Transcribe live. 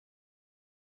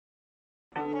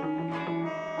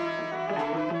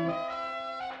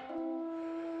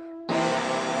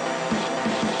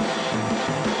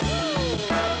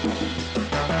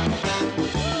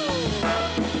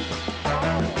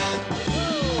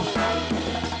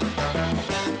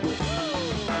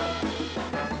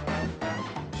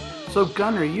So,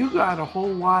 Gunner, you got a whole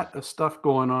lot of stuff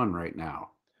going on right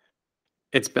now.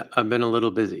 I've been a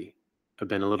little busy. I've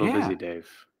been a little busy, Yeah, Dave.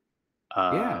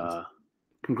 yeah. Uh,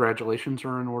 Congratulations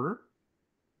are in order.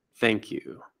 Thank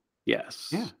you. Yeah,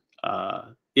 Yes.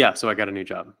 Yeah. So I got a new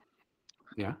job,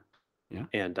 yeah, yeah.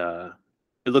 and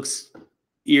it looks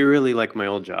eerily like my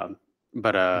old job,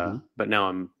 Mm-hmm. but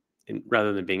now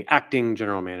rather than being acting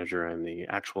general manager, I'm the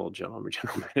actual general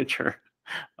manager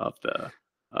of the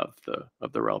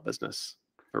REL business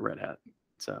for Red Hat.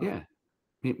 So Yeah.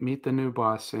 Meet the new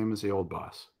boss, same as the old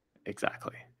boss.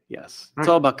 exactly. Yes. It's Right,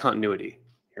 all about continuity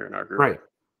here in our group. right.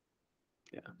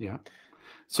 Yeah. Yeah.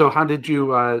 So, how Um, did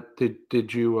you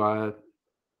did you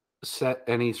set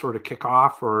any sort of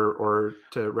kickoff or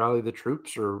to rally the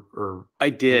troops or I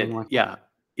anything did. like that? Yeah.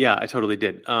 Yeah, I totally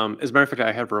did. As a matter of fact,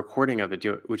 I have a recording of it.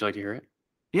 Would you like to hear it?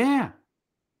 Yeah.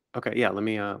 Okay, yeah, let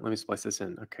me splice this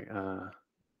in. Okay.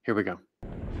 Here we go.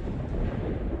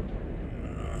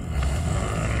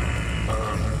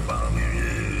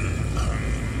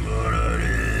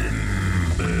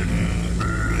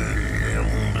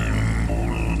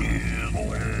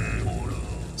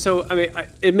 So, I mean,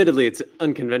 admittedly, it's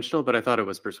unconventional, but I thought it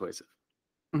was persuasive.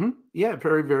 Yeah.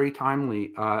 Very very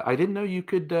timely. I didn't know you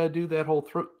could do that whole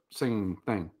throat singing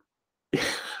thing.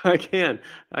 I can.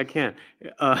 I can.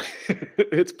 Uh,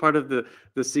 it's part of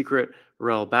the secret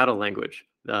REL battle language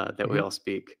that we Hmm. all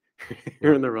speak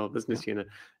here Yeah. in the REL Yeah. business unit.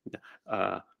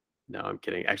 Uh, no, I'm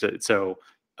kidding. Actually, so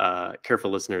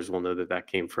careful listeners will know that that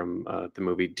came from the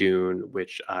movie Dune,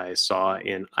 which I saw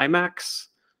in IMAX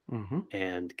Hmm.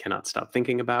 and cannot stop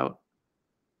thinking about.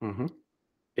 Hmm.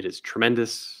 It is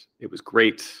tremendous. It was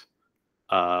great.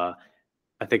 Uh,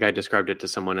 I think I described it to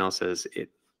someone else as it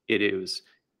is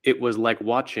it was like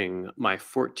watching my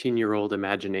 14-year-old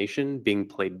imagination being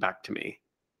played back to me,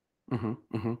 Hmm.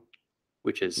 Hmm.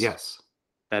 which is Yes.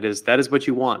 that is what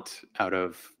you want out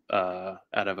of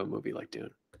a movie like Dune.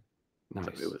 So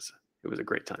Nice. it was a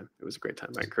great time. It was a great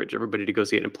time. I encourage everybody to go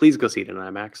see it, and please go see it in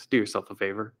IMAX. Do yourself a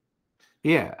favor.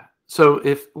 Yeah. So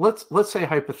if let's say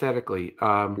hypothetically,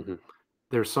 Hmm.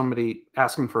 there's somebody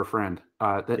asking for a friend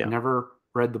that Yeah, never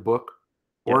read the book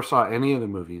yeah, or saw any of the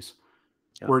movies.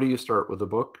 yeah. Where do you start with the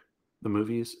book, the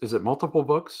movies? Is it multiple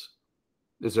books?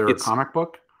 Is there a It's comic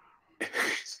book?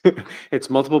 it's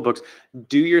multiple books.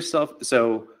 Do yourself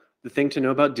so the thing to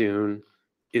know about Dune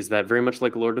is that very much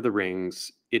like Lord of the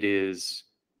Rings, it is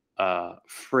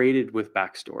freighted with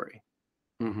backstory.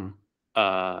 Mm-hmm.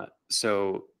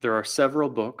 So there are several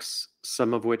books,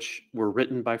 some of which were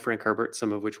written by Frank Herbert,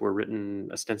 some of which were written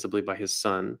ostensibly by his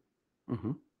son.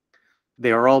 Mm-hmm.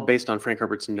 They are all based on Frank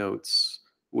Herbert's notes,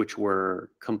 which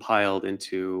were compiled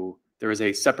into. There is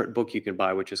a separate book you can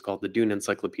buy, which is called the Dune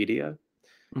Encyclopedia,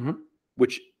 Mm-hmm.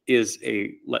 which is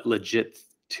a legit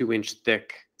 2 inch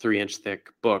thick, 3 inch thick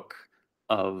book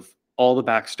of all the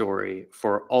backstory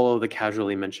for all of the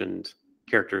casually mentioned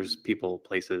characters, people,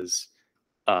 places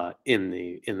in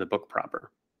the book proper.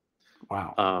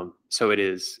 Wow. So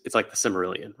it's like the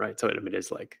Silmarillion, right? So it is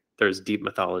like there's deep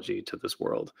mythology to this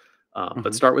world. But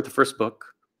Mm-hmm. start with the first book,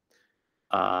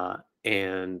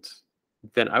 and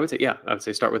then I would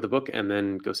say start with the book and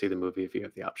then go see the movie if you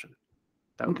have the option.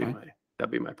 That would be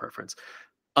Okay. my preference.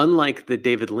 Unlike the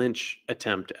David Lynch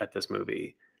attempt at this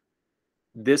movie,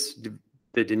 this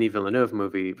the Denis Villeneuve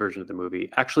movie version of the movie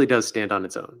actually does stand on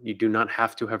its own. You do not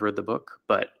have to have read the book,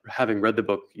 but having read the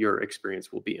book, your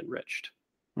experience will be enriched.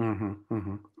 Mm-hmm.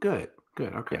 Mm-hmm. Good.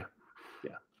 Good. Okay. Yeah,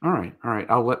 yeah. All right. All right.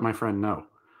 I'll let my friend know.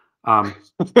 Um,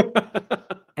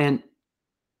 and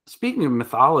speaking of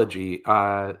mythology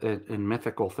and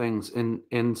mythical things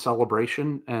in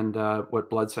celebration and what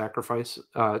blood sacrifice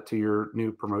to your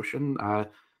new promotion,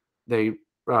 they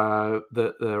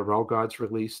the Rel Gods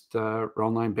released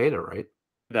Rel 9 Beta, right?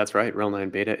 That's right. Rel 9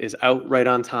 Beta is out right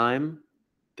on time.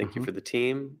 Thank you Mm-hmm. for the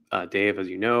team, Dave. As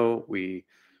you know, we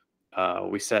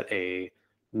set a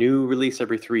new release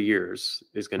every 3 years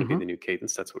is going to be Mm-hmm. the new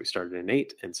cadence. That's what we started in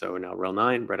 8, and so now Rel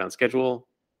 9 right on schedule.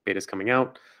 Beta's coming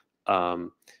out.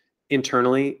 Um,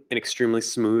 Internally, an extremely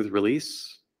smooth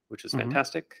release, which is Mm-hmm.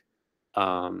 fantastic,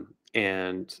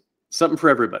 and something for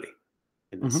everybody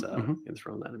Mm-hmm. Mm-hmm. in this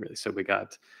Rel 9 release. So we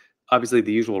got obviously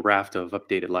the usual raft of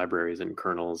updated libraries and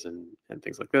kernels and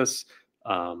things like this.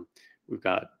 We've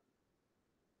got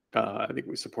I think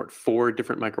we support 4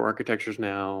 different microarchitectures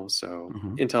now. So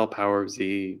Mm-hmm. Intel, Power,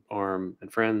 Z, ARM,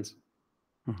 and friends.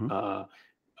 Mm-hmm. Uh,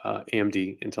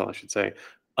 AMD, Intel, I should say.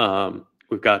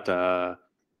 We've got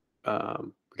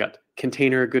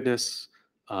container goodness.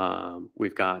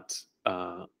 We've got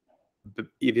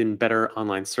even better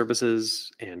online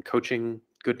services and coaching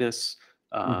goodness.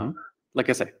 Uh, Mm-hmm. like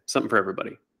I say, something for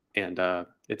everybody. and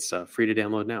it's free to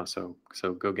download now. So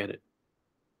go get it.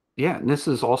 Yeah, and this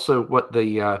is also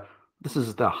this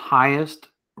is the highest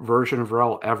version of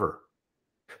RHEL ever.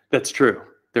 That's true.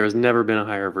 There has never been a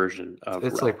higher version of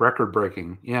It's RHEL. like record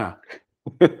breaking. Yeah.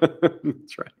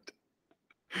 That's right.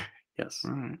 Yes.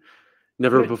 All right.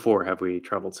 Never Good. before have we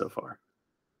traveled so far.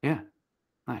 Yeah.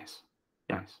 Nice.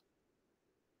 Yeah. Nice.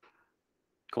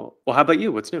 Cool. Well, how about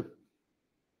you? What's new?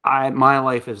 My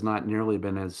life has not nearly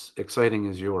been as exciting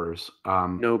as yours.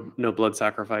 No blood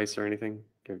sacrifice or anything?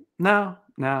 No.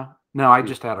 I Hmm.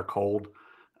 just had a cold.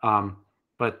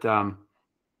 But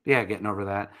yeah, getting over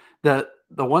that.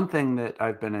 The one thing that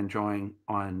I've been enjoying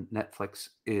on Netflix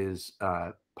is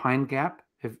Pine Gap.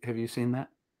 Have you seen that?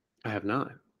 I have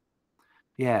not.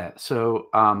 Yeah. So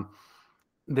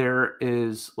there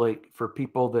is, like, for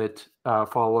people that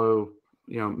follow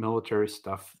military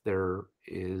stuff, there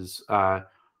is an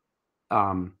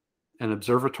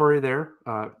observatory there,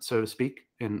 so to speak,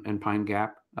 in Pine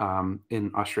Gap,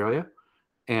 in Australia,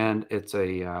 and it's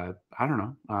a I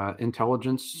don't know,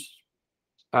 intelligence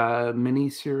mini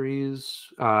series,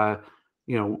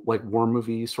 like war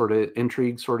movie sort of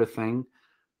intrigue sort of thing.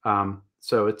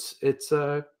 So it's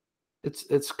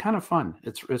kind of fun.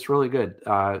 It's really good.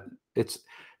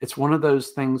 It's one of those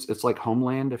things. It's like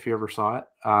Homeland, if you ever saw it.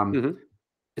 Hmm.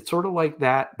 It's sort of like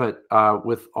that, but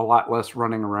with a lot less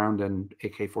running around in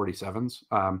AK-47s.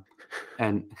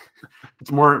 And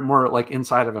it's more like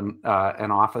inside of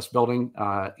an office building,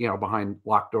 behind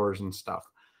locked doors and stuff.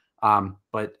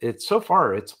 But so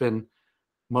far it's been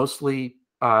mostly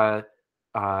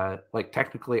like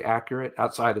technically accurate,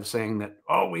 outside of saying that,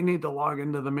 oh, we need to log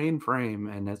into the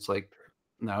mainframe, and it's like,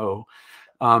 no,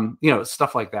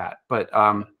 stuff like that. But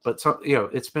so,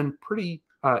 it's been pretty,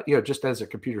 just as a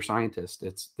computer scientist,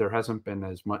 there hasn't been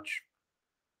as much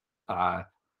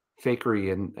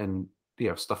fakery and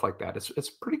stuff like that. It's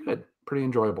pretty good, pretty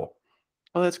enjoyable.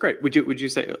 Oh, that's great. Would you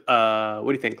say what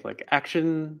do you think? Like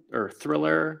action or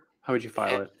thriller? How would you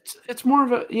file it? It's more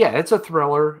of it's a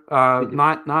thriller.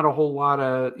 Mhm. Not a whole lot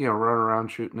of running around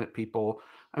shooting at people.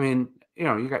 I mean,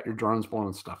 you got your drones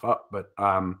blowing stuff up,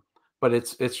 but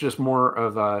it's just more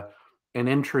of an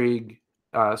intrigue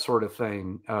sort of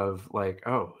thing of like,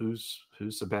 oh, who's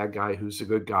the bad guy, who's the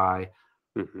good guy,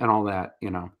 Mhm. and all that.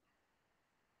 Oh,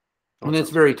 And that it's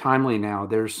sounds very great. timely now.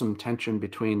 There's some tension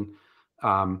between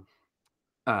um,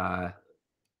 uh,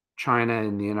 China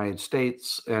and the United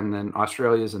States, and then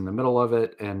Australia's in the middle of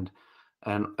it, and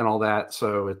all that.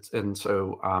 So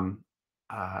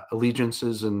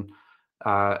allegiances and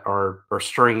are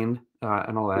strained,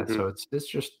 and all that. Mhm. So it's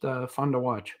just fun to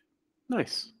watch.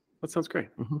 Nice. That sounds great.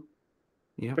 Hmm.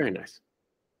 Yep. Very nice.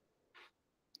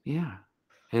 Yeah.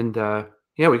 And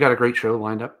yeah, we got a great show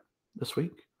lined up this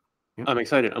week. Yep. I'm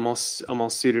excited. I'm all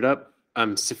suited up.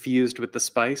 I'm suffused with the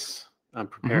spice. I'm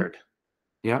Hmm. prepared.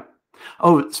 Yep.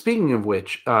 Oh, speaking of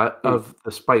which, Hmm. of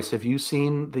the spice, have you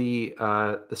seen the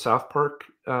South Park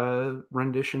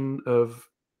rendition of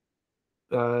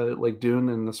like Dune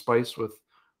and the Spice with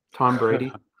Tom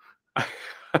Brady? I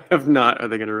have not. Are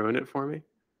they going to ruin it for me?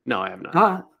 No, I have not.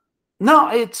 Uh, no,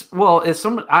 it's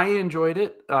some I enjoyed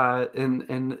it, and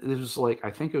it was like,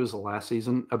 I think it was the last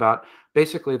season, about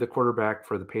basically the quarterback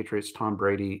for the Patriots, Tom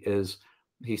Brady,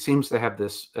 he seems to have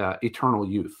this eternal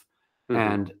youth, Hmm.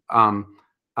 and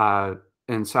uh,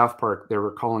 in South Park they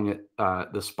were calling it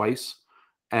the Spice,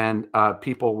 and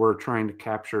people were trying to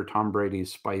capture Tom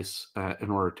Brady's spice in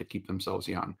order to keep themselves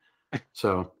young.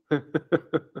 So.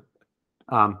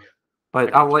 Um, I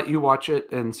but I'll gotcha. let you watch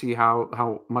it and see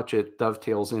how much it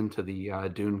dovetails into the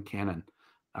Dune canon.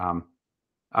 Um,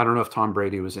 I don't know if Tom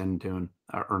Brady was in Dune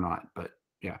or not, but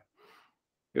yeah.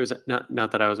 It was not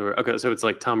that I was aware. Okay, so it's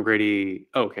like Tom Grady.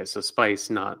 Oh, okay, so spice,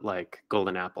 not like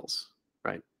golden apples,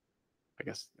 right? I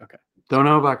guess. Okay. Don't Sorry.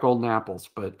 know about golden apples,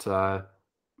 but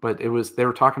they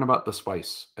were talking about the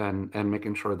spice, and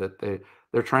making sure that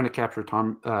they're trying to capture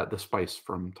the spice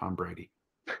from Tom Brady,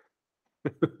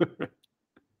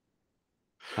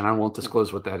 and I won't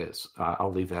disclose what that is.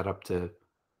 I'll leave that up to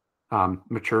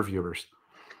mature viewers.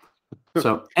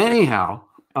 So Okay. anyhow,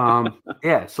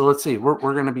 yeah. So let's see. We're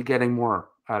going to be getting more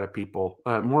out of people,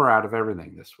 more out of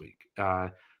everything this week. So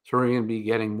we're going to be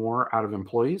getting more out of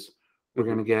employees. We're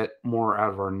going Hmm. to get more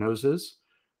out of our noses.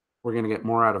 We're going to get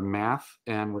more out of math,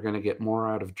 and we're going to get more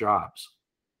out of jobs.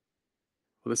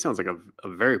 Well, this sounds like a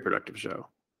very productive show.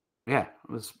 Yeah, it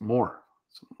was more.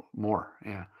 It's more.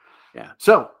 Yeah. Yeah.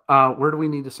 So, where do we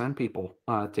need to send people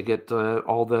to get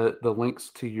all the links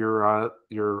to your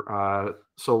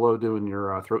solo doing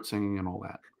your throat singing and all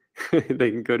that?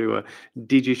 They can go to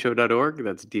dgshow.org.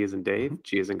 That's D as in Mhm. Dave,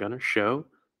 G as in Gunner,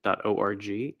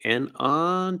 show.org, and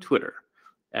on Twitter.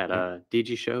 at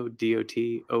DG Show,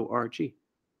 DOTORG.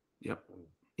 Yep.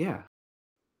 Yeah.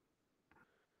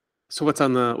 So what's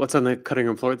on the cutting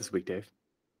room floor this week, Dave?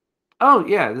 Oh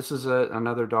yeah, this is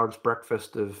another dog's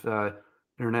breakfast of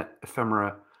internet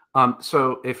ephemera.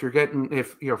 So if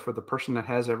you're for the person that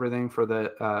has everything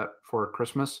for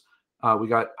Christmas, we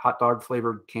got hot dog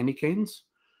flavored candy canes.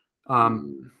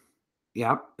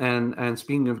 Yeah, and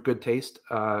speaking of good taste,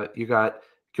 you got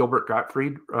Gilbert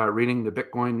Gottfried reading the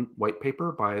Bitcoin white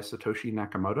paper by Satoshi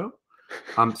Nakamoto.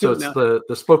 So it's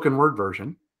the spoken word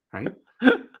version, right?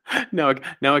 Now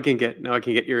I can get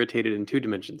irritated in two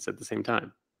dimensions at the same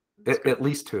time. At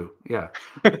least two, yeah.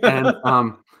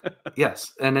 And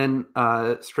yes, and then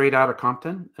straight out of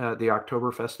Compton, the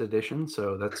Oktoberfest edition.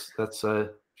 So that's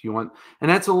if you want,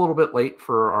 and that's a little bit late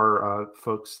for our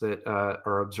folks that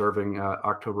are observing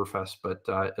Oktoberfest, but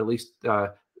at least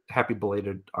happy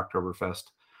belated Oktoberfest.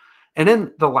 And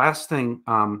then the last thing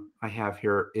I have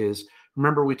here is,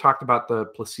 remember we talked about the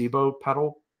placebo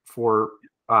pedal for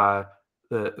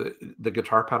the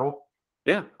guitar pedal?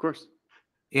 Yeah, of course.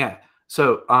 Yeah.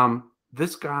 So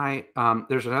this guy,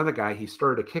 there's another guy, he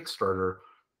started a Kickstarter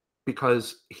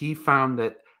because he found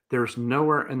that there's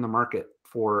nowhere in the market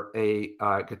for a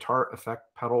guitar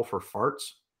effect pedal for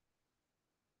farts.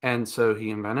 And so he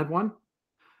invented one.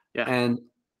 Yeah. And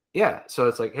yeah, so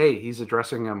it's like, hey, he's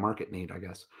addressing a market need, I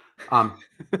guess. And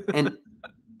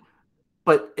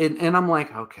I'm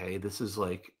like, okay, this is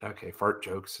like, okay, fart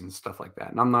jokes and stuff like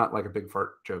that. And I'm not like a big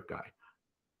fart joke guy.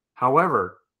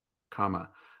 However,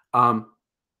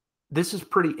 this is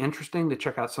pretty interesting to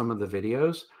check out some of the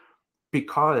videos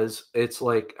because it's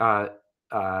like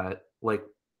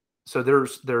so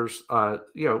there's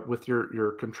with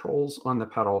your controls on the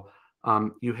pedal,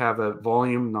 you have a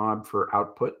volume knob for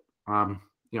output, and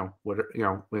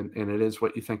it is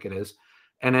what you think it is,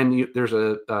 and then there's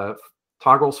a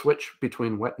toggle switch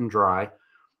between wet and dry.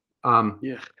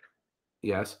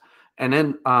 Yes, and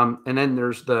then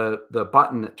there's the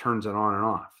button that turns it on and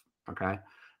off. Okay,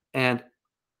 and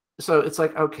so it's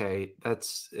like, okay,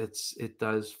 it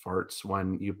does farts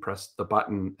when you press the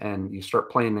button and you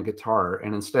start playing the guitar,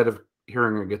 and instead of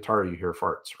hearing a guitar, you hear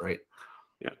farts, right?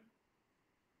 Yeah.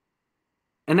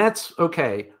 And that's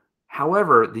okay.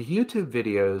 However, the YouTube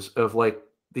videos of like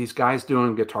these guys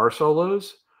doing guitar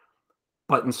solos,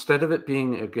 but instead of it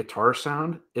being a guitar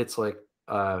sound, it's like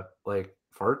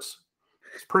farts.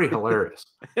 It's pretty hilarious.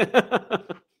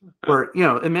 Or,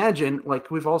 imagine, like,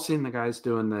 we've all seen the guys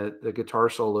doing the guitar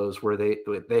solos where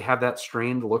they have that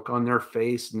strained look on their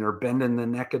face and they're bending the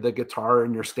neck of the guitar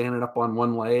and you're standing up on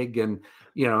one leg and,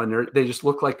 and they just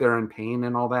look like they're in pain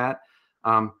and all that.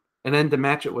 And then to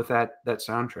match it with that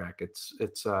soundtrack,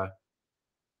 it's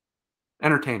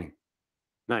entertaining.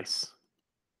 Nice.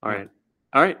 All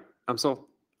right. I'm sold.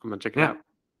 I'm going to check it out.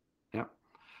 Yeah.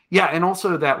 Yeah. And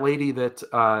also that lady that,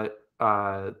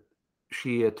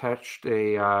 she attached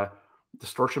a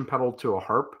distortion pedal to a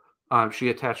harp. She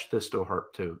attached this to a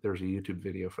harp too. There's a YouTube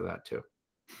video for that too.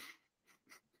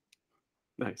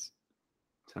 Nice.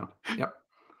 So, yep.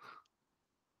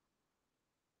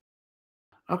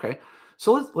 Okay,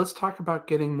 so let's talk about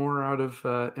getting more out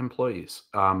of employees.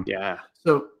 Yeah.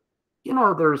 So,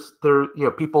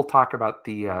 people talk about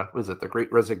the the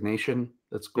Great Resignation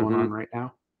that's going on right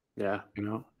now. Yeah.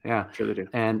 Yeah. Sure they do.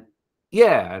 And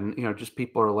yeah, and just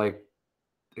people are like,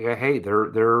 yeah, hey,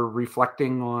 they're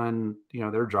reflecting on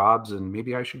their jobs and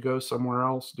maybe I should go somewhere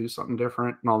else, do something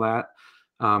different and all that.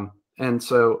 And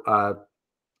so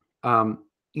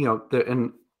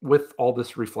and with all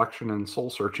this reflection and soul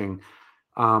searching,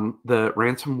 the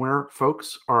ransomware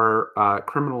folks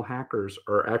criminal hackers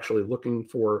are actually looking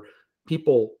for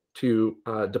people to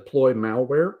deploy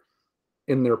malware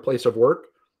in their place of work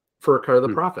for a cut of the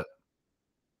profit.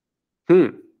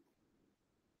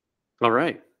 All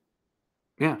right.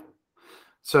 Yeah.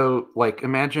 So like,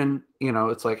 imagine,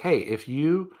 it's like, hey, if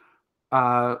you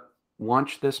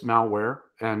launch this malware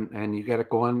and you get it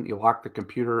going, you lock the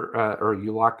computer or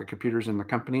you lock the computers in the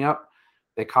company up,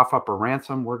 they cough up a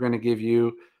ransom. We're going to give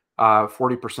you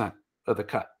 40% of the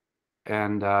cut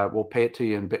and we'll pay it to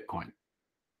you in Bitcoin.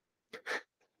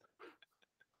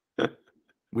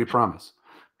 We promise.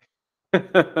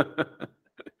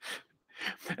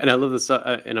 And I love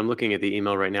and I'm looking at the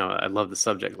email right now. I love the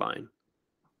subject line.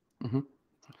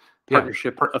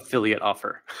 Partnership affiliate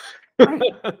offer. Right.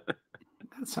 That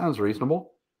sounds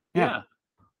reasonable. Yeah.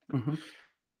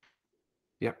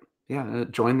 Yep. Yeah.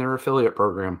 Join their affiliate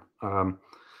program.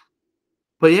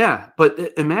 But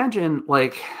imagine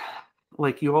like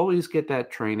you always get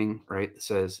that training, right? That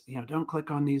says, don't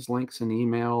click on these links in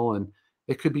email and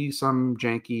it could be some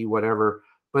janky, whatever.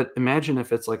 But imagine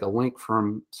if it's like a link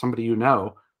from somebody you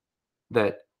know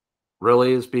that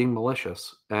really is being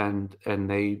malicious, and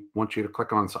they want you to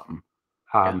click on something.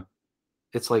 Yeah.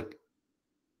 It's like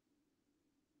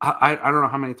I don't know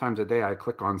how many times a day I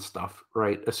click on stuff,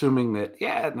 right? Assuming that,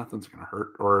 yeah, nothing's going to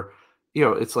hurt, or,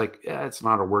 it's like, yeah, it's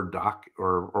not a Word doc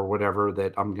or whatever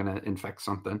that I'm going to infect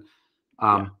something.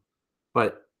 Yeah.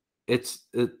 But it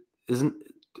isn't,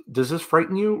 does this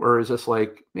frighten you, or is this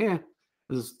like, yeah,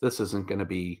 this isn't going to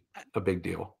be a big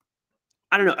deal?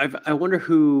 I don't know. I wonder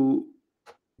who,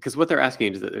 because what they're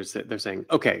asking is that they're saying,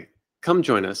 okay, come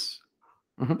join us.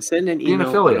 Mhm. Send an Be an email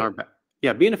on affiliate.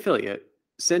 our be an affiliate.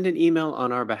 Send an email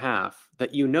on our behalf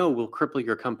that will cripple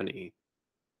your company,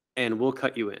 and we'll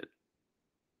cut you in.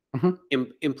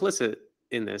 Mhm. Implicit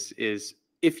in this is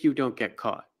if you don't get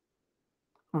caught,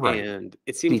 Right. and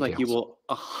it seems like you Details. will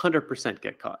 100%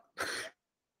 get caught.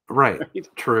 Right.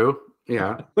 Right? True.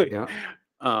 Yeah. Like, Yeah.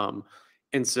 um,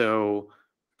 and so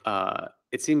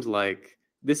it seems like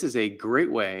this is a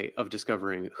great way of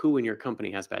discovering who in your company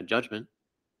has bad judgment.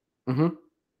 Mhm.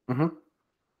 Mhm.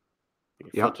 You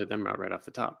can Yep. filter them out right off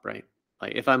the top, right?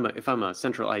 Like if I'm a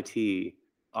central IT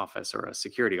office or a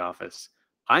security office,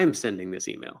 I am sending this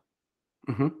email.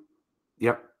 Mhm.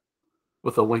 Yep.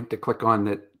 With a link to click on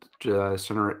that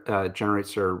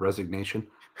generates their resignation.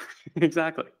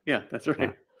 Exactly. Yeah, that's Yeah.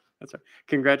 right. That's right.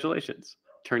 Congratulations.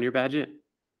 Turn your badge in.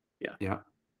 Yeah. Yeah.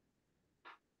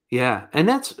 Yeah. And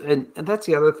that's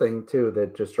the other thing too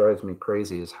that just drives me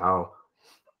crazy is how,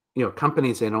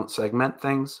 companies, they don't segment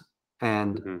things.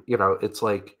 And, Hmm. it's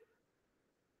like,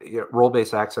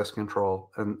 role-based access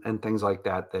control and things like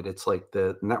that, that it's like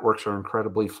the networks are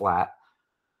incredibly flat.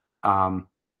 Um,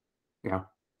 you know,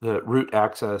 the root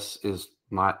access is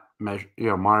not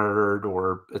monitored,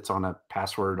 or it's on a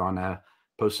password on a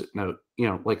post-it note,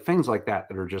 like things like that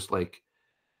that are just like,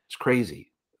 it's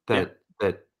crazy Yeah.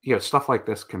 that stuff like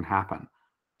this can happen.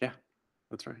 Yeah.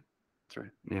 That's right. That's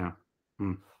right. Yeah.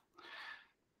 Hmm.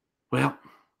 Well,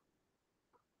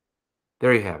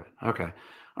 there you have it. Okay.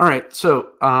 All right.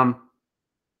 So,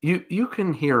 you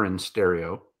can hear in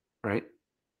stereo, right?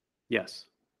 Yes,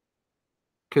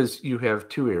 Because you have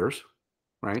two ears,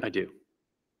 right? I do.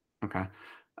 Okay.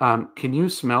 Can you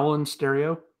smell in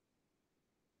stereo?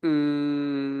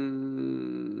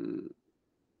 Mm,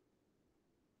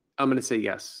 I'm going to say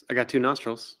yes. I got two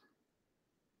nostrils.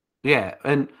 Yeah,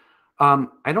 and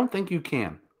I don't think you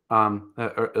can,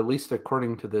 or at least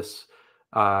according to this,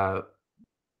 uh,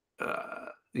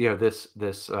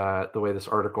 the way this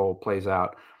article plays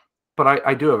out. But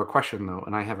I do have a question though,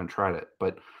 and I haven't tried it.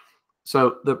 But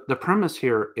so the premise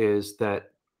here is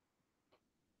that,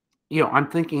 I'm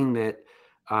thinking that,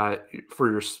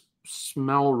 for your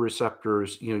smell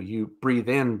receptors, you breathe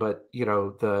in, but you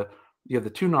have the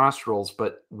two nostrils,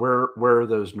 but where are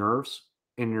those nerves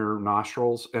in your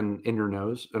nostrils and in your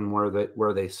nose, and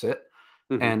where they sit?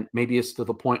 Hmm. And maybe it's to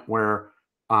the point where,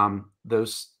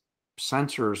 those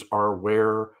sensors are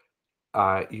where,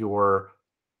 your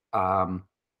um,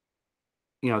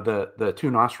 the two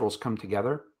nostrils come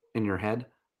together in your head,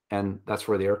 and that's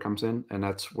where the air comes in, and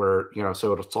that's where,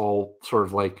 so it's all sort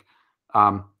of like,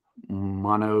 um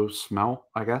mono smell,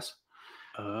 I guess.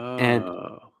 And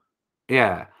Oh.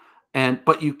 yeah, and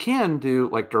but you can do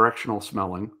like directional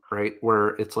smelling, right, where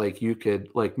it's like you could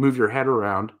like move your head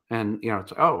around, and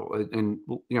it's, and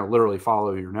literally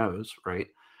follow your nose, right?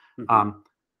 Hmm. um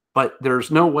but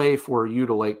there's no way for you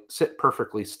to like sit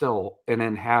perfectly still and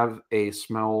then have a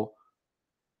smell,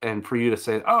 and for you to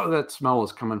say, "Oh, that smell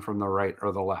is coming from the right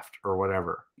or the left or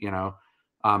whatever,"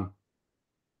 um,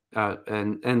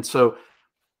 and so,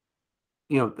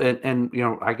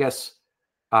 I guess,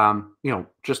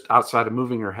 just outside of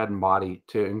moving your head and body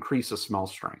to increase the smell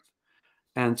strength.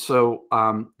 And so,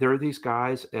 there are these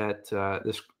guys at,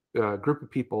 this group of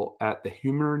people at the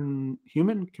Human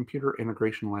Computer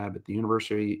Integration Lab at the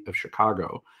University of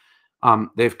Chicago.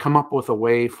 They've come up with a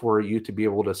way for you to be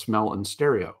able to smell in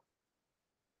stereo.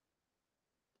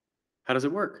 How does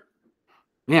it work?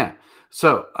 Yeah.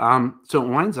 So it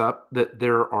winds up that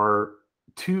there are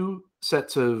two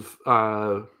sets of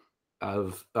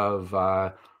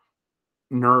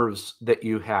nerves that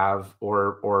you have,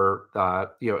 or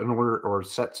in order, or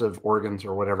sets of organs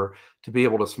or whatever, to be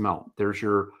able to smell. There's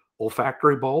your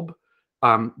olfactory bulb,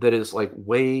 that is like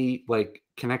way like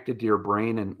connected to your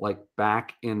brain and like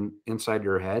back inside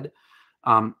your head.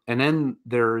 And then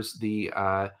there's the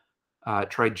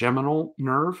trigeminal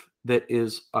nerve that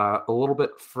is, a little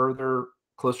bit further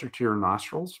closer to your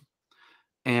nostrils,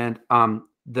 and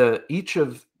the each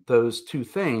of those two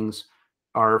things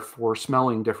are for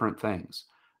smelling different things.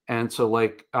 And so,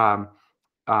 like,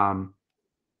 um,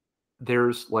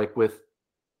 there's like with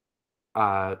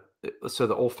uh, so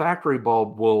the olfactory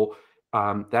bulb will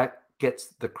that gets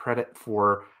the credit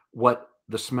for what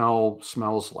the smell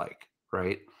smells like,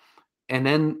 right? And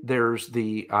then there's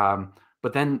the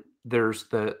but then there's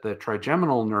the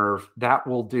trigeminal nerve that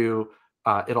will do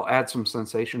it'll add some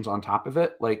sensations on top of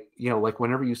it, like like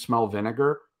whenever you smell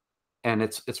vinegar, and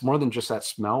it's more than just that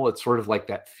smell, it's sort of like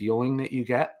that feeling that you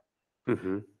get.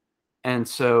 Hmm. And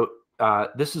so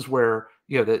this is where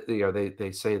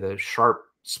they say the sharp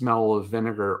smell of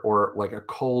vinegar or like a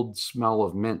cold smell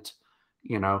of mint.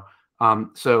 You know,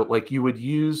 so like you would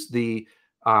use the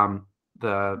um,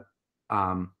 uh,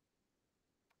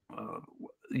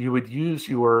 you would use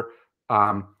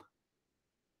um,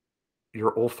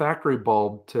 your olfactory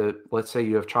bulb to, let's say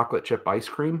you have chocolate chip ice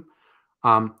cream,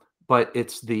 um, but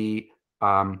it's the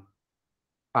um,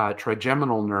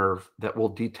 trigeminal nerve that will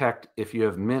detect if you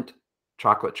have mint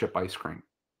chocolate chip ice cream.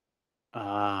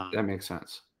 Ah, That makes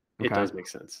sense. it Okay. does make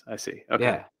sense. I see. Okay.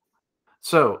 Yeah.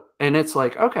 So, and it's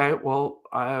like, okay, well,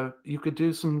 you could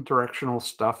do some directional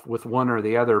stuff with one or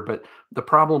the other, but the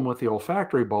problem with the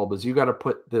olfactory bulb is you got to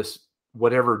put this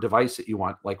whatever device that you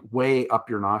want like way up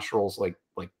your nostrils, like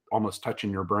almost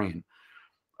touching your brain.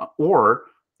 Or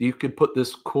you could put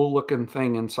this cool looking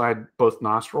thing inside both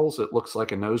nostrils. It looks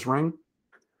like a nose ring,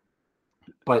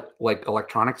 but like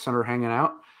electronics that are hanging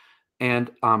out,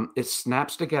 and it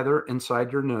snaps together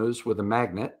inside your nose with a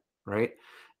magnet, right?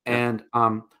 Yep.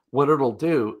 And what it'll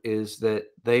do is that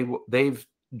they've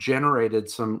generated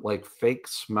some like fake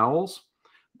smells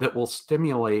that will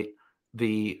stimulate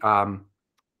the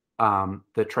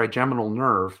trigeminal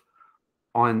nerve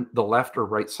on the left or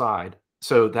right side,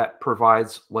 so that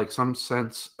provides like some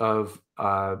sense of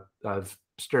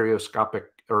stereoscopic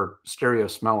or stereo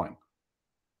smelling.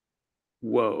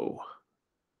 Whoa.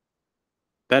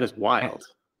 That is Eh, wild.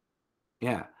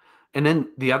 Yeah. And then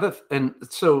and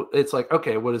so it's like,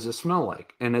 okay, what does it smell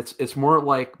like? And it's more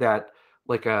like that,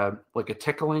 like a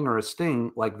tickling or a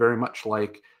sting, like very much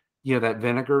like, that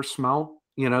vinegar smell,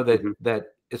 that Hmm.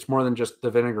 it's more than just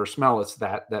the vinegar smell, it's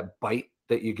that bite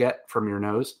that you get from your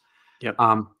nose. Yep.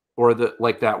 Or the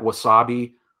like that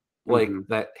wasabi, like Hmm.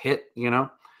 that hit.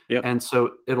 Yep. And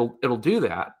so it'll do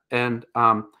that. And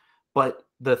but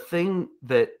the thing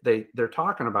that they're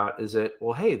talking about is that,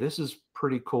 well, hey, this is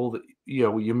pretty cool that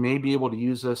you may be able to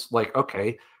use this. Like,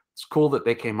 okay, it's cool that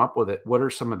they came up with it. What are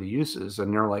some of the uses?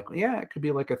 And they're like, yeah, it could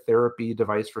be like a therapy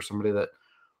device for somebody that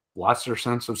lost their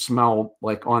sense of smell,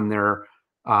 like on their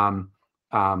um,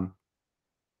 um,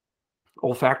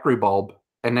 olfactory bulb,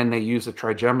 and then they use a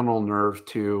trigeminal nerve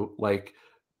to like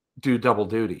do double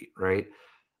duty, right?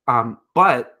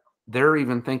 But they're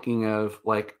even thinking of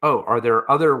like, oh, are there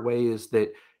other ways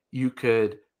that you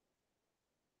could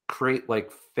create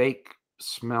like fake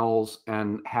smells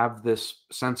and have this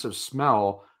sense of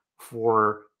smell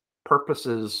for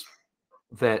purposes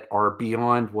that are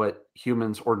beyond what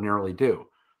humans ordinarily do?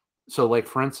 So, like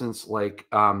for instance, like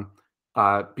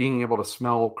being able to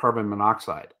smell carbon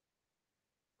monoxide,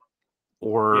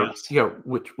 or Yes.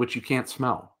 which you can't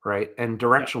smell, right? And Yeah.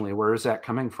 directionally, where is that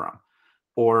coming from?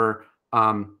 Or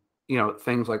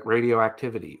things like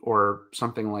radioactivity or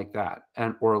something like that,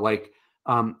 and or like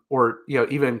or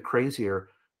even crazier,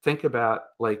 think about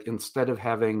like, instead of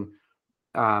having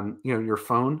your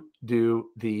phone do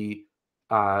the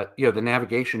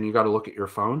navigation, you got to look at your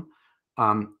phone.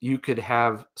 You could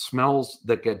have smells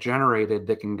that get generated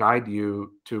that can guide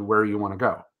you to where you want to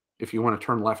go if you want to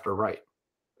turn left or right.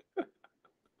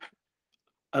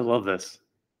 I love this.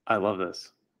 I love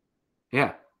this.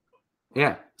 Yeah.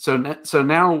 Yeah. So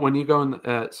now when you go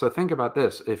in, so think about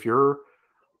this. If you're,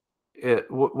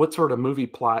 what sort of movie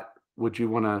plot would you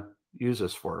want to use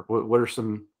this for? What are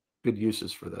some good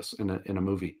uses for this in a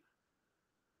movie?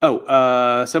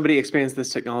 Oh, somebody expands this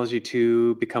technology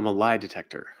to become a lie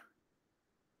detector.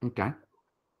 Okay.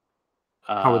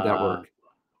 How would that Uh, work?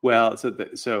 well,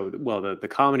 the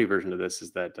comedy version of this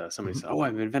is that somebody Mhm. says, "Oh,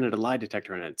 I've invented a lie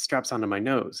detector, and it straps onto my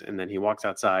nose." And then he walks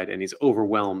outside, and he's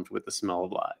overwhelmed with the smell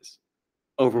of lies,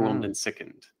 overwhelmed Mm, and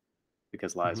sickened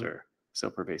because lies mhm. are so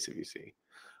pervasive. You see,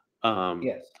 um,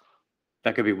 Yes.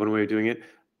 that could be one way of doing it.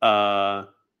 Uh,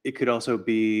 it could also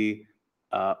be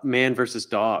man versus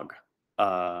dog,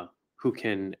 uh, who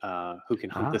can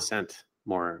hunt the Ah. scent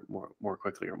more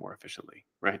quickly or more efficiently,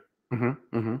 right? Hmm.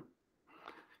 Hmm.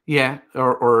 Yeah.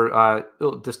 Or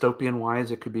dystopian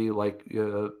wise, it could be like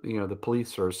the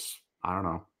police are I don't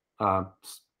know,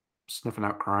 sniffing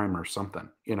out crime or something.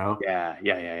 Yeah, yeah,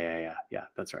 yeah, yeah, yeah, yeah.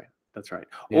 That's right. That's right.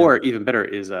 Yeah. Or even better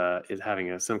is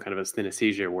having some kind of a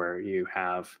synesthesia where you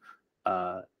have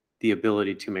uh, the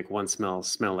ability to make one smell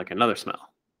smell like another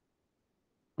smell.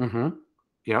 Hmm.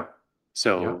 Yep.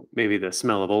 So maybe the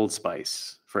smell of Old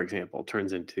Spice, for example,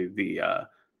 turns into the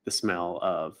smell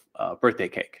of birthday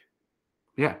cake.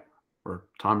 Yeah. Or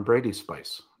Tom Brady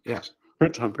spice. Yeah. Or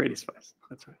Tom Brady spice.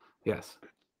 That's right. Yes.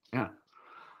 Yeah.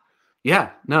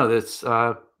 Yeah. No, that's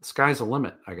sky's the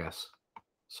limit, I guess.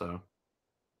 So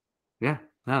yeah.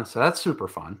 No, so that's super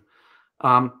fun.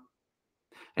 And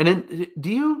then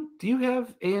do you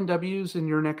have A&Ws in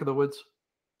your neck of the woods?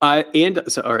 All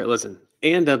right, listen.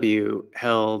 A&W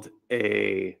held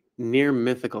a near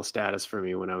mythical status for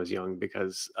me when I was young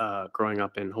because growing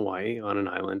up in Hawaii on an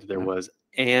island, there was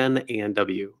an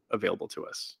A&W available to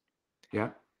us. Yeah.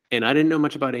 And I didn't know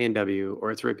much about A&W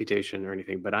or its reputation or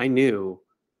anything, but I knew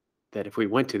that if we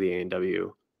went to the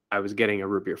A&W, I was getting a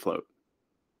root beer float.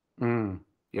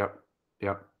 Yep.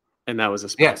 Yep. And that was a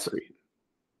special treat.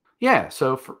 Yeah.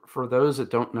 So for those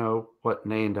that don't know what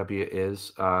an A&W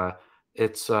is,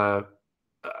 it's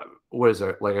what is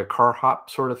it, like a car hop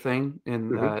sort of thing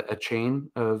in a chain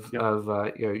of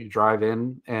you drive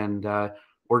in and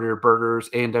order your burgers,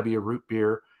 A&W root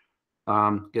beer,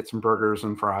 get some burgers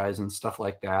and fries and stuff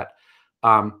like that.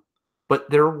 But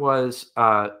there was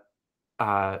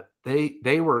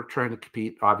they were trying to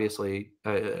compete obviously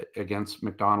against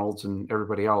McDonald's and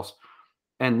everybody else.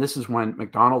 And this is when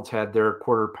McDonald's had their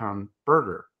quarter pound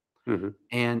burger.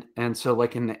 And so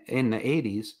like in the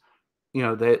 80s, you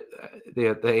know, the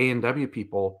A&W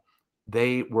people,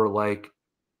 they were like,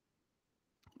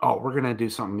 oh, we're going to do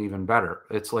something even better.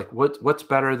 It's like, what's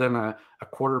better than a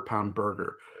quarter pound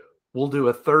burger? We'll do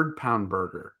a third pound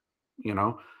burger, you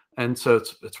know? And so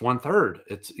it's 1/3.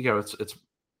 It's, you know, it's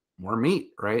more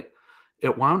meat, right?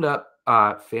 It wound up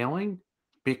failing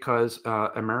because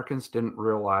Americans didn't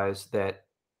realize that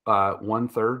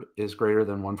 1/3 is greater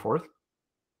than 1/4.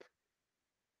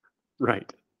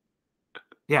 Right.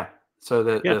 Yeah. So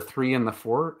the 3 and the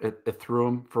 4, it threw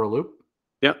them for a loop.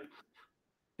 Yep.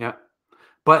 Yeah.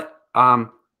 But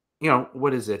you know,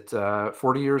 what is it?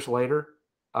 40 years later,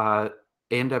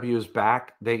 A&W is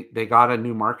back. They got a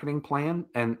new marketing plan,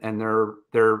 and they're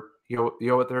you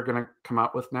know what they're going to come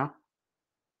out with now?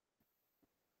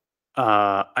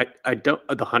 I don't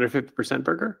the 150%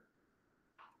 burger.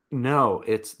 No,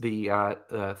 it's the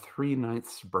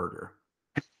 3/9 burger.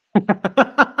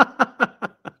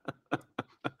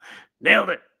 Nailed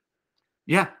it.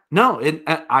 Yeah, no,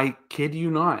 I kid you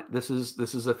not. This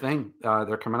is a thing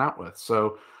they're coming out with.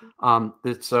 So,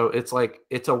 it's like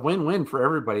it's a win-win for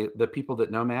everybody. The people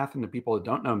that know math and the people that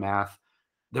don't know math,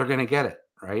 they're going to get it,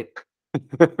 right?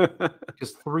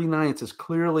 Because 3/9 is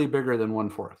clearly bigger than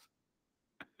 1/4.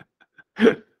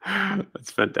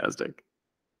 That's fantastic.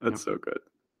 That's so good.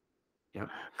 Yep.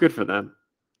 Good for them.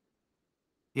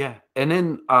 Yeah, and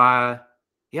then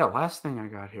last thing I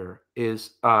got here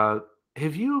is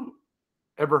have you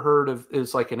ever heard of,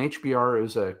 is like an HBR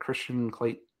is a Christian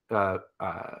Christian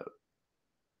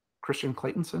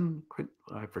Claytonson?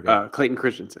 I forget. Clayton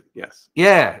Christensen, yes.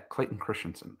 Yeah, Clayton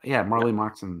Christensen. Yeah, Marley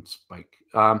Moxon Spike.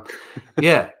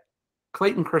 Yeah,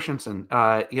 Clayton Christensen.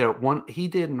 You know, he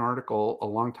did an article a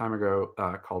long time ago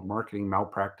called "Marketing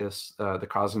Malpractice: The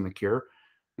Cause and the Cure,"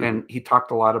 and he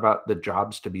talked a lot about the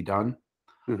jobs to be done.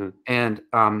 And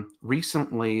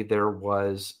recently there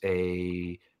was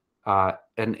an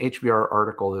HBR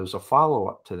article. There was a follow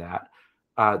up to that.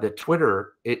 That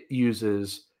Twitter, it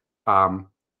uses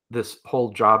this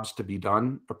whole jobs to be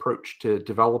done approach to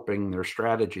developing their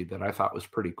strategy that I thought was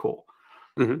pretty cool.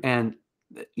 And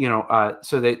you know,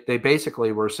 so they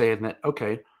basically were saying that,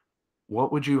 okay,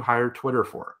 what would you hire Twitter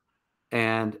for?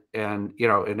 And you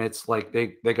know, and it's like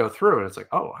they go through and it's like,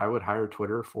 oh, I would hire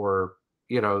Twitter for,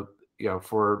 you know,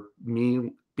 for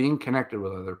me being connected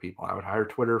with other people. I would hire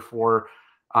Twitter for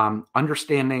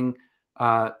understanding,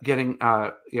 getting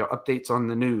you know, updates on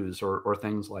the news or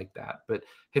things like that. But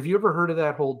have you ever heard of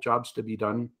that whole jobs to be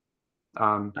done?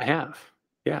 I have.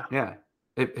 Yeah. Yeah.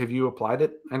 Have you applied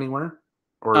it anywhere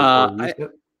or used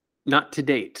it? Not to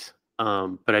date,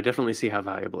 but I definitely see how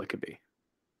valuable it could be.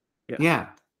 Yes. Yeah.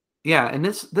 Yeah. And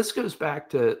this goes back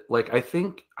to, like, I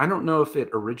don't know if it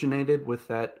originated with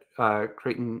that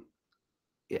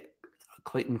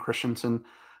Clayton Christensen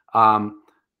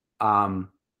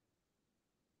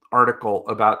article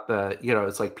about the, you know,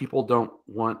 it's like people don't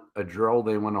want a drill,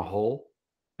 they want a hole.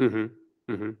 You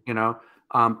know,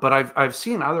 but I've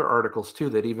seen other articles too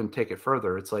that even take it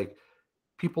further. It's like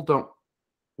people don't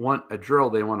want a drill,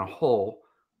 they want a hole.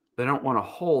 They don't want a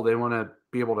hole, they want to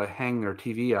be able to hang their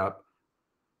TV up.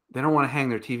 They don't want to hang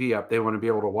their TV up, they want to be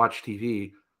able to watch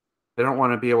TV. They don't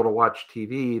want to be able to watch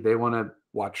TV, they want to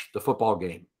watch the football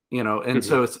game, you know. And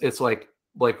so it's like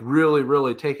really,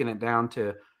 really taking it down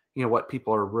to, you know, what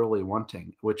people are really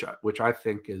wanting, which I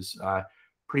think is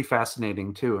pretty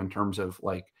fascinating too, in terms of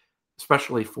like,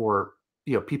 especially for,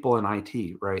 people in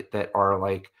IT, right? That are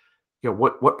like,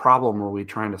 what problem are we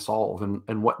trying to solve,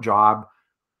 and what job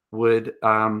would,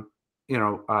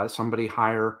 somebody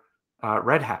hire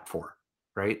Red Hat for,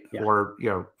 right? Yeah. Or,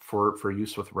 for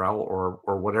use with RHEL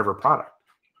or whatever product.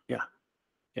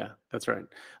 Yeah, that's right.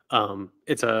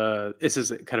 This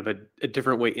is kind of a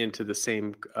different way into the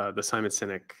same the Simon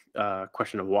Sinek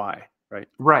question of why, right?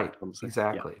 Right. Almost like, yeah,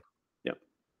 Exactly. yep.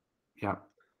 Yeah.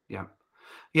 Yeah.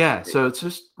 Yeah. Great. So it's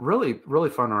just really, really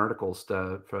fun articles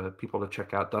for people to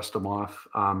check out, dust them off.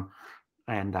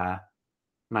 And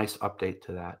nice update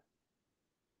to that.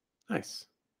 Nice.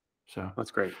 So,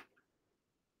 That's great.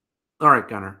 all right,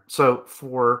 Gunnar. So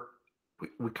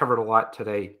we covered a lot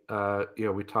today.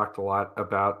 We talked a lot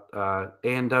about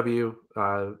A&W,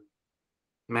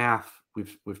 math.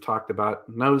 We've talked about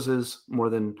noses more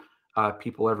than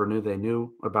people ever knew they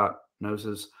knew about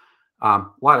noses. A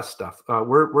lot of stuff.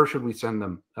 Where should we send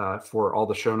them for all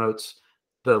the show notes?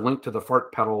 The link to the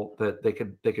fart pedal that they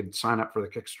could sign up for the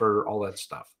Kickstarter, all that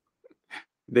stuff.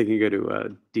 They can go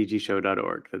to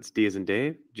dgshow.org. That's D as in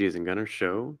Dave, G as in Gunner,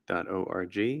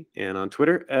 show.org. And on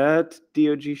Twitter at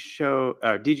DOGShow,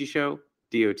 DGShow,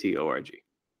 DOTORG.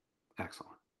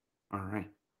 Excellent. All right.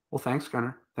 Well, thanks,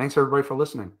 Gunnar. Thanks, everybody, for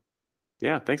listening.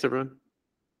 Yeah, thanks, everyone.